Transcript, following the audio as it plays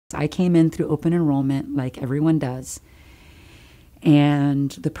I came in through open enrollment like everyone does.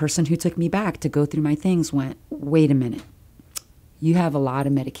 And the person who took me back to go through my things went, wait a minute, you have a lot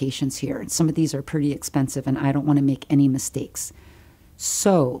of medications here. And some of these are pretty expensive and I don't want to make any mistakes.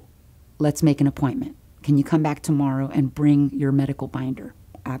 So let's make an appointment. Can you come back tomorrow and bring your medical binder?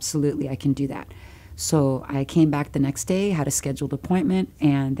 Absolutely, I can do that. So I came back the next day, had a scheduled appointment,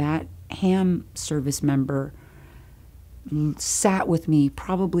 and that HAAM service member sat with me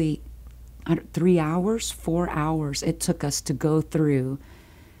probably 3 hours, 4 hours. It took us to go through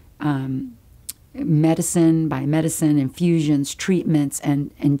medicine by medicine, infusions, treatments,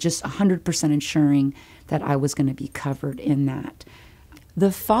 and just 100% ensuring that I was going to be covered in that.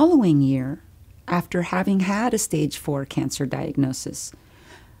 The following year, after having had a stage 4 cancer diagnosis,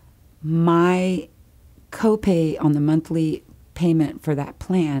 my copay on the monthly payment for that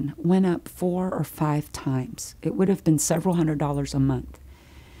plan went up 4 or 5 times. It would have been several $100s a month.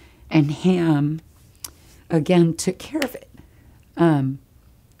 And HAAM, again, took care of it.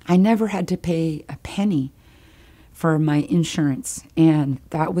 I never had to pay a penny for my insurance, and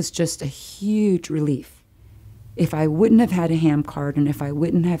that was just a huge relief. If I wouldn't have had a HAAM card and if I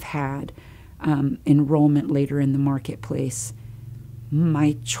wouldn't have had enrollment later in the marketplace,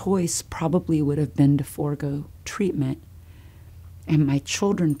 my choice probably would have been to forego treatment, and my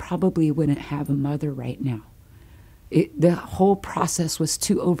children probably wouldn't have a mother right now. The whole process was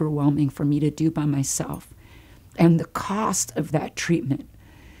too overwhelming for me to do by myself. And the cost of that treatment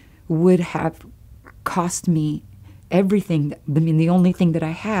would have cost me everything. I mean, the only thing that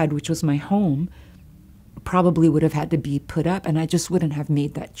I had, which was my home, probably would have had to be put up, and I just wouldn't have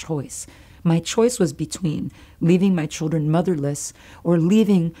made that choice. My choice was between leaving my children motherless or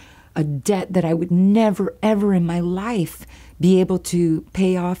leaving a debt that I would never, ever in my life be able to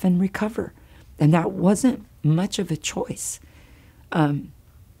pay off and recover. And that wasn't much of a choice.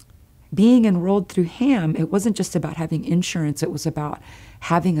 Being enrolled through HAAM, it wasn't just about having insurance, it was about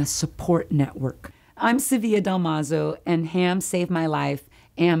having a support network. I'm Sevylla Mazo, and HAAM saved my life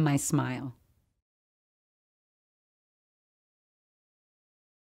and my smile.